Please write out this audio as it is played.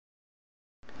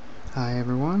Hi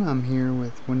everyone, I'm here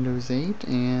with Windows 8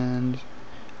 and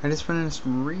I just finished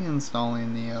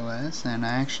reinstalling the OS, and I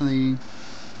actually, if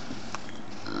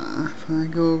I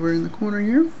go over in the corner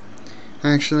here,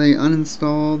 I actually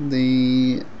uninstalled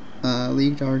the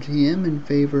leaked RTM in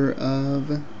favor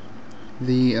of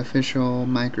the official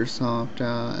Microsoft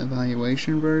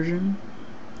evaluation version.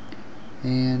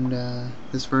 And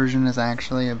this version is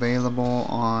actually available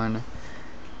on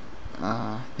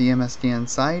the MSDN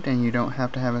site, and you don't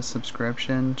have to have a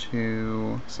subscription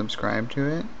to subscribe to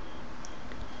it,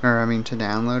 or to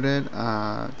download it.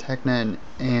 TechNet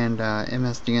and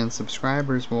MSDN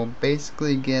subscribers will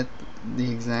basically get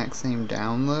the exact same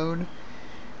download,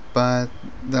 but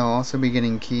they'll also be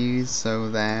getting keys so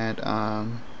that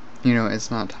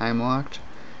it's not time locked.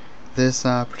 This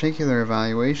particular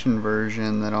evaluation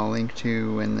version that I'll link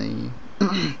to in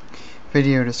the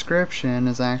video description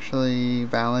is actually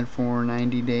valid for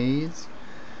 90 days.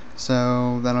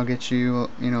 So that'll get you,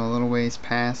 a little ways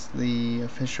past the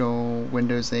official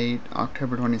Windows 8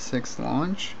 October 26th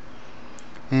launch.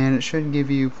 And it should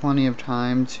give you plenty of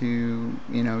time to,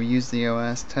 use the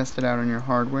OS, test it out on your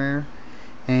hardware,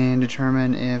 and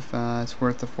determine if it's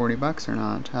worth the $40 or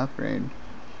not to upgrade.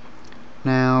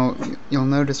 Now, you'll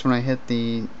notice when I hit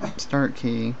the start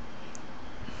key,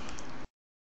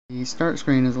 the start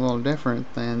screen is a little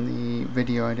different than the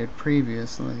video I did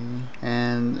previously,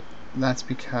 and that's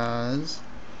because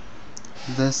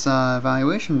this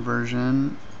evaluation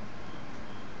version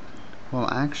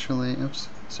will actually, oops,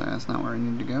 sorry, that's not where I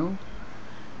need to go.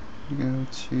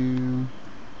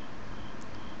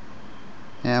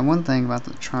 Yeah, one thing about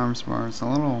the charms bar, it's a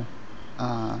little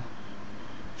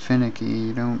finicky.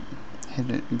 You don't hit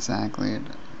it exactly, it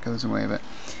goes away. But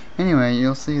anyway,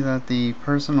 you'll see that the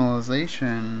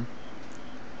personalization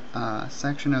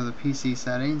section of the PC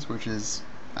settings, which is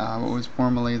what was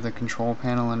formerly the control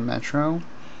panel in Metro,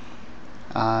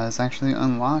 is actually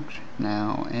unlocked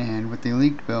now, and with the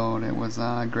leaked build it was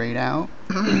grayed out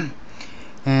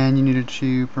and you needed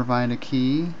to provide a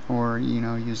key or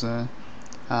use a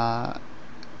an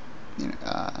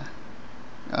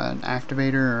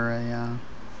activator or a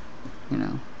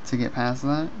to get past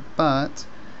that. But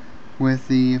with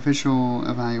the official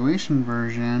evaluation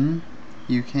version,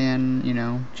 you can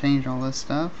change all this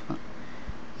stuff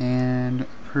and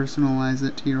personalize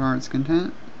it to your heart's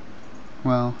content.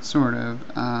 Well, sort of.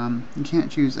 You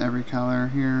can't choose every color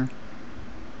here,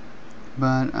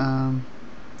 but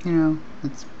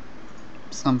it's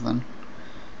something.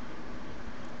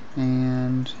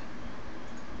 And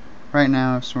right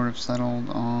now I've sort of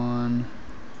settled on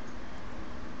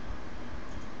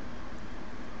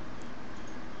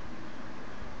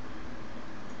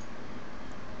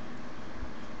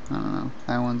I don't know,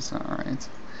 that one's alright.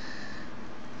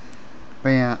 But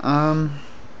yeah,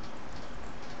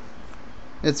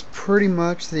 it's pretty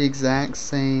much the exact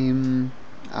same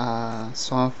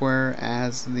software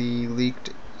as the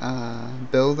leaked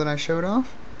build that I showed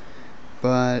off,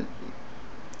 but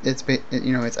it's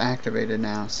it's activated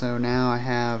now. So now I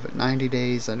have 90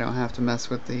 days. I don't have to mess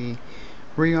with the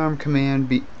rearm command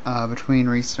between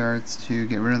restarts to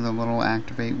get rid of the little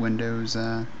activate Windows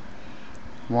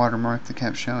watermark that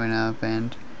kept showing up,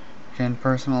 and can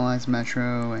personalize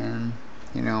Metro and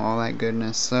all that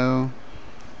goodness. So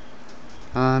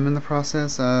I'm in the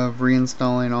process of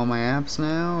reinstalling all my apps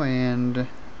now, and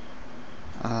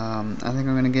I think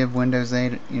I'm going to give Windows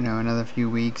 8 another few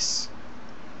weeks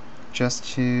just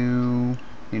to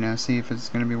see if it's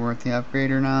going to be worth the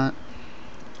upgrade or not.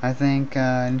 I think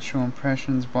initial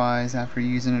impressions wise, after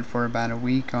using it for about a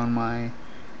week on my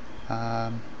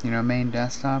main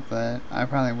desktop, that I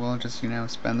probably will just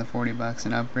spend the $40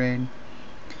 and upgrade,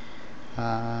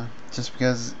 just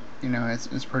because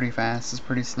it's pretty fast, it's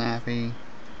pretty snappy.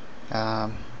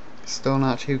 Still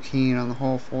not too keen on the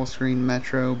whole full screen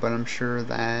Metro, but I'm sure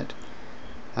that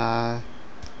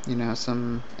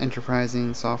some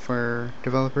enterprising software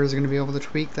developers are going to be able to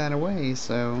tweak that away.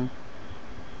 So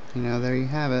there you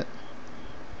have it.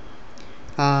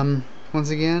 Once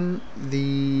again,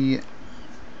 the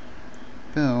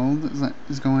build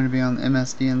is going to be on the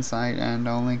MSDN site, and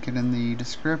I'll link it in the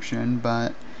description.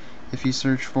 But if you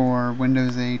search for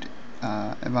Windows 8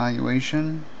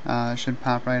 evaluation, it should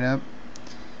pop right up,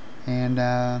 and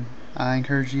I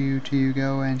encourage you to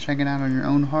go and check it out on your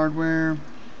own hardware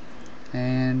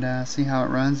and see how it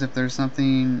runs. If there's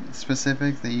something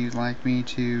specific that you'd like me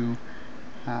to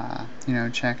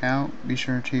check out, be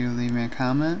sure to leave me a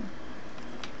comment.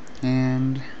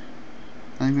 And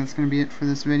I think that's going to be it for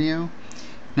this video.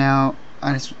 Now,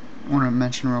 I just want to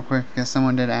mention real quick, because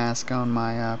someone did ask on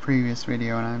my previous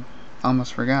video and I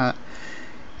almost forgot,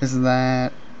 is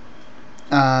that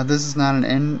This is not an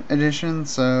end edition,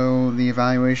 so the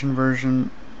evaluation version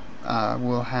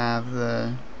will have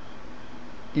the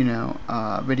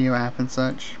video app and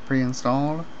such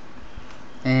pre-installed.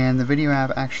 And the video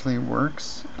app actually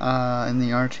works. In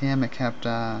the RTM, it kept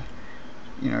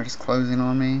just closing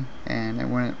on me, and it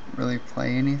wouldn't really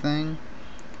play anything.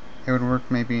 It would work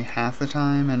maybe half the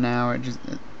time, and now it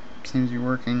seems to be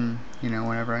working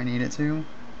whenever I need it to.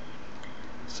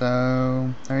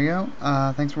 So there you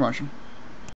go. Thanks for watching.